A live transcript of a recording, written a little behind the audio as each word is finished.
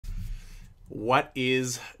What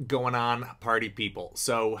is going on, party people?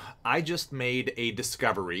 So I just made a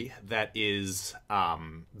discovery that is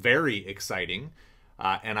very exciting,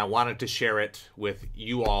 and I wanted to share it with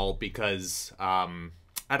you all because, I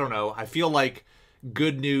don't know, I feel like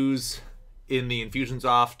good news in the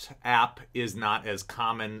Infusionsoft app is not as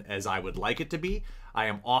common as I would like it to be. I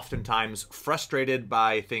am oftentimes frustrated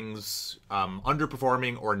by things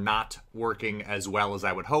underperforming or not working as well as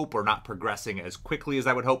I would hope, or not progressing as quickly as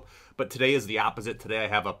I would hope. But today is the opposite. Today I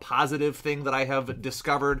have a positive thing that I have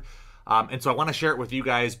discovered. And so I want to share it with you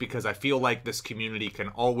guys because I feel like this community can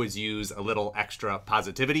always use a little extra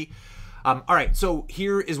positivity. All right, so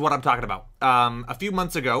here is what I'm talking about. A few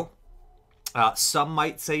months ago, some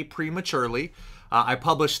might say prematurely, I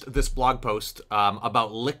published this blog post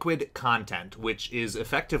about liquid content, which is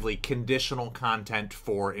effectively conditional content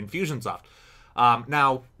for Infusionsoft.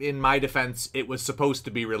 Now, in my defense, it was supposed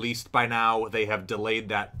to be released by now. They have delayed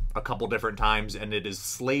that a couple different times, and it is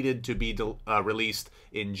slated to be released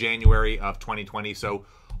in January of 2020, so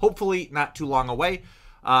hopefully not too long away.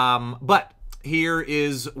 But here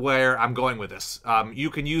is where I'm going with this. You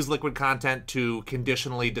can use liquid content to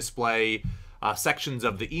conditionally display sections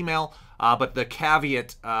of the email, but the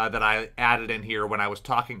caveat that I added in here when I was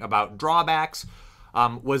talking about drawbacks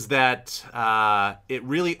was that it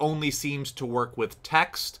really only seems to work with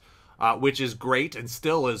text, which is great and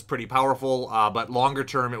still is pretty powerful, but longer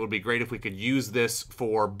term it would be great if we could use this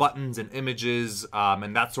for buttons and images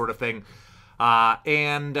and that sort of thing.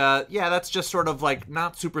 Yeah, that's just sort of like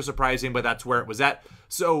not super surprising, but that's where it was at.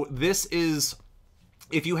 So this is,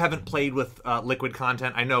 if you haven't played with liquid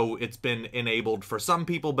content, I know it's been enabled for some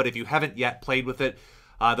people, but if you haven't yet played with it,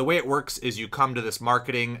 the way it works is you come to this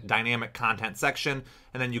marketing dynamic content section,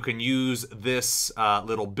 and then you can use this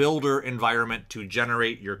little builder environment to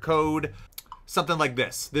generate your code. Something like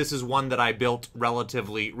this. This is one that I built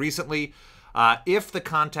relatively recently. If the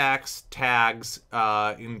contacts tags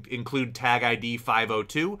include tag ID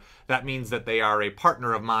 502, that means that they are a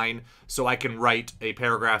partner of mine, so I can write a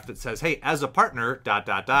paragraph that says, hey, as a partner, ...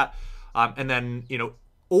 And then, you know,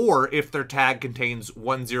 or if their tag contains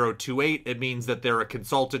 1028, it means that they're a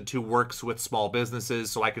consultant who works with small businesses,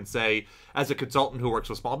 so I can say, as a consultant who works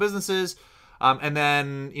with small businesses. And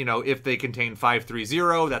then, you know, if they contain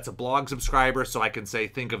 530, that's a blog subscriber, so I can say,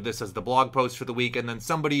 think of this as the blog post for the week. And then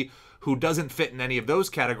somebody who doesn't fit in any of those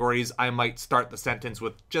categories, I might start the sentence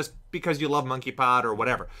with just because you love Monkeypod or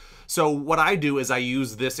whatever. So what I do is I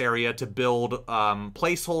use this area to build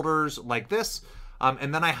placeholders like this,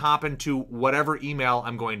 and then I hop into whatever email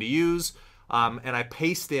I'm going to use, and I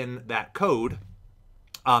paste in that code,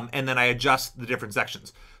 and then I adjust the different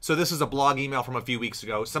sections. So this is a blog email from a few weeks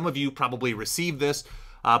ago. Some of you probably received this,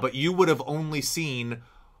 but you would have only seen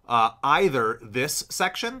either this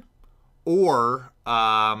section or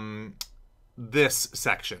this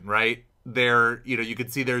section, right? There, you know, you can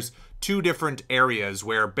see there's two different areas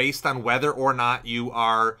where, based on whether or not you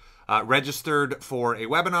are registered for a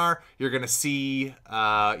webinar, you're going to see,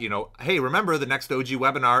 you know, hey, remember the next OG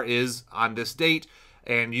webinar is on this date,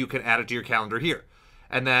 and you can add it to your calendar here.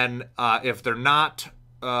 And then if they're not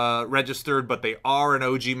registered, but they are an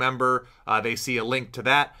OG member, they see a link to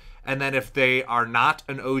that. And then if they are not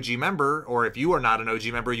an OG member, or if you are not an OG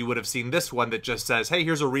member, you would have seen this one that just says, hey,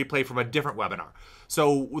 here's a replay from a different webinar.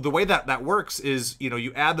 So the way that that works is, you know,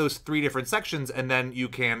 you add those three different sections, and then you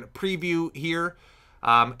can preview here,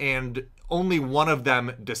 and only one of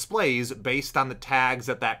them displays based on the tags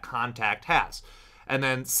that that contact has. And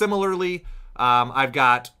then similarly, I've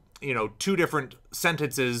got, you know, two different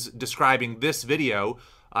sentences describing this video.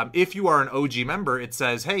 If you are an OG member, it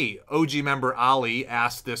says, hey, OG member Ali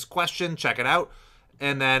asked this question, check it out.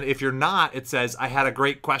 And then if you're not, it says, I had a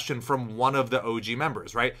great question from one of the OG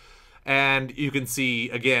members, right? And you can see,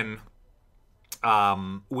 again,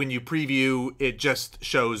 when you preview, it just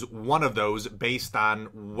shows one of those based on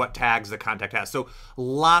what tags the contact has. So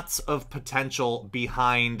lots of potential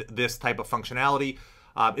behind this type of functionality.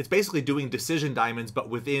 It's basically doing decision diamonds, but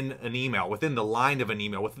within an email, within the line of an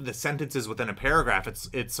email, within the sentences within a paragraph.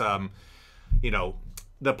 It's you know,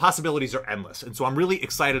 the possibilities are endless. And so I'm really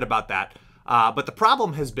excited about that. But the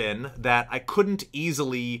problem has been that I couldn't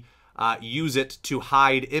easily use it to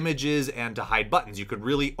hide images and to hide buttons. You could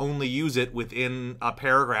really only use it within a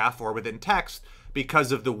paragraph or within text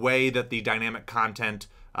because of the way that the dynamic content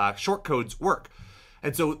shortcodes work.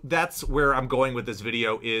 And so that's where I'm going with this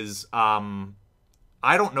video is,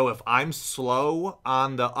 I don't know if I'm slow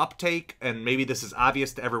on the uptake, and maybe this is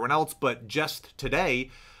obvious to everyone else, but just today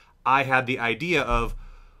I had the idea of,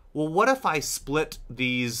 well, what if I split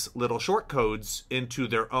these little shortcodes into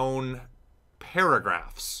their own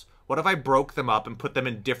paragraphs? What if I broke them up and put them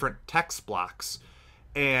in different text blocks?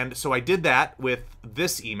 And so I did that with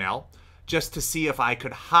this email just to see if I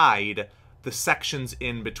could hide the sections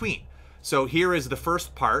in between. So here is the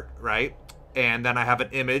first part, right? And then I have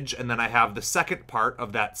an image, and then I have the second part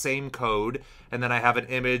of that same code, and then I have an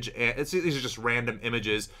image, and these are just random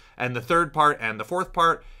images, and the third part and the fourth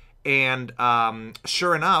part, and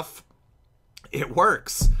sure enough, it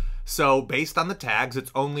works. So based on the tags,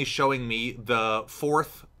 it's only showing me the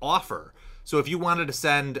fourth offer. So if you wanted to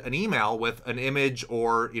send an email with an image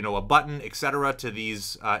or, you know, a button, etc., to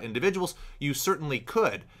these individuals, you certainly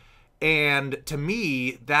could. And to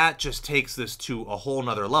me, that just takes this to a whole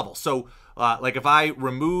nother level. So like if I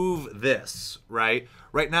remove this, right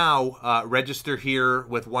now, register here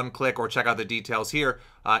with one click or check out the details here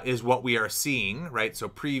is what we are seeing, right? So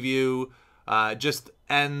preview just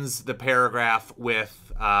ends the paragraph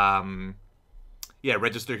with, yeah,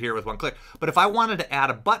 register here with one click. But if I wanted to add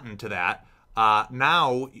a button to that,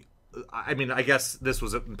 now, I mean, I guess this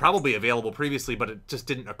was probably available previously, but it just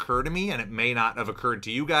didn't occur to me, and it may not have occurred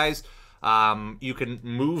to you guys. You can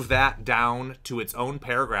move that down to its own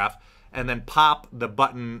paragraph and then pop the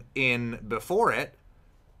button in before it.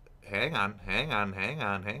 Hang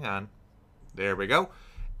on. There we go.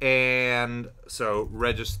 And so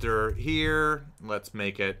register here. Let's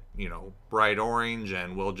make it, you know, bright orange,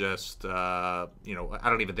 and we'll just, you know, I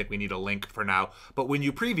don't even think we need a link for now. But when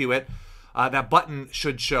you preview it, that button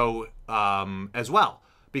should show as well,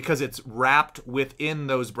 because it's wrapped within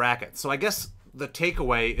those brackets. So I guess the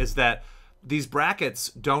takeaway is that these brackets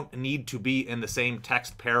don't need to be in the same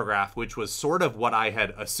text paragraph, which was sort of what I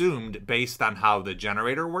had assumed based on how the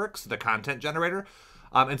generator works, the content generator.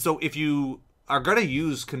 And so if you are going to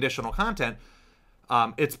use conditional content,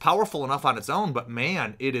 it's powerful enough on its own, but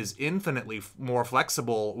man, it is infinitely more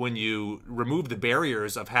flexible when you remove the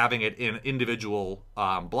barriers of having it in individual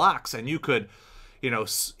blocks. And you could, you know,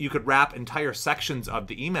 you could wrap entire sections of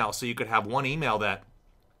the email. So you could have one email that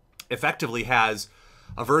effectively has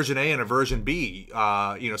a version A and a version B.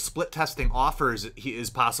 You know, split testing offers is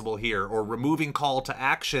possible here, or removing call to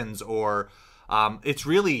actions, or it's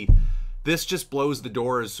really, this just blows the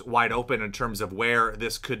doors wide open in terms of where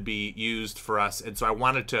this could be used for us. And so I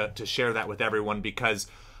wanted to share that with everyone, because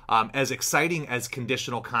as exciting as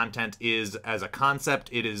conditional content is as a concept,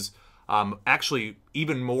 it is actually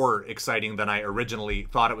even more exciting than I originally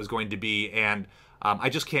thought it was going to be. And I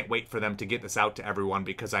just can't wait for them to get this out to everyone,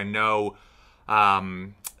 because I know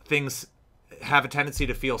things have a tendency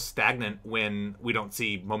to feel stagnant when we don't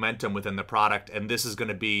see momentum within the product. And this is going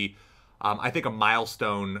to be, I think, a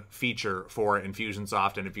milestone feature for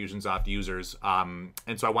Infusionsoft and Infusionsoft users. And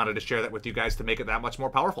so I wanted to share that with you guys to make it that much more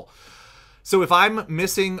powerful. So if I'm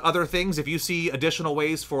missing other things, if you see additional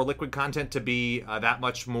ways for Liquid content to be that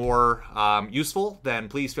much more useful, then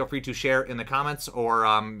please feel free to share in the comments. Or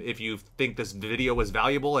if you think this video was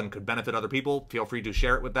valuable and could benefit other people, feel free to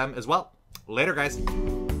share it with them as well. Later, guys.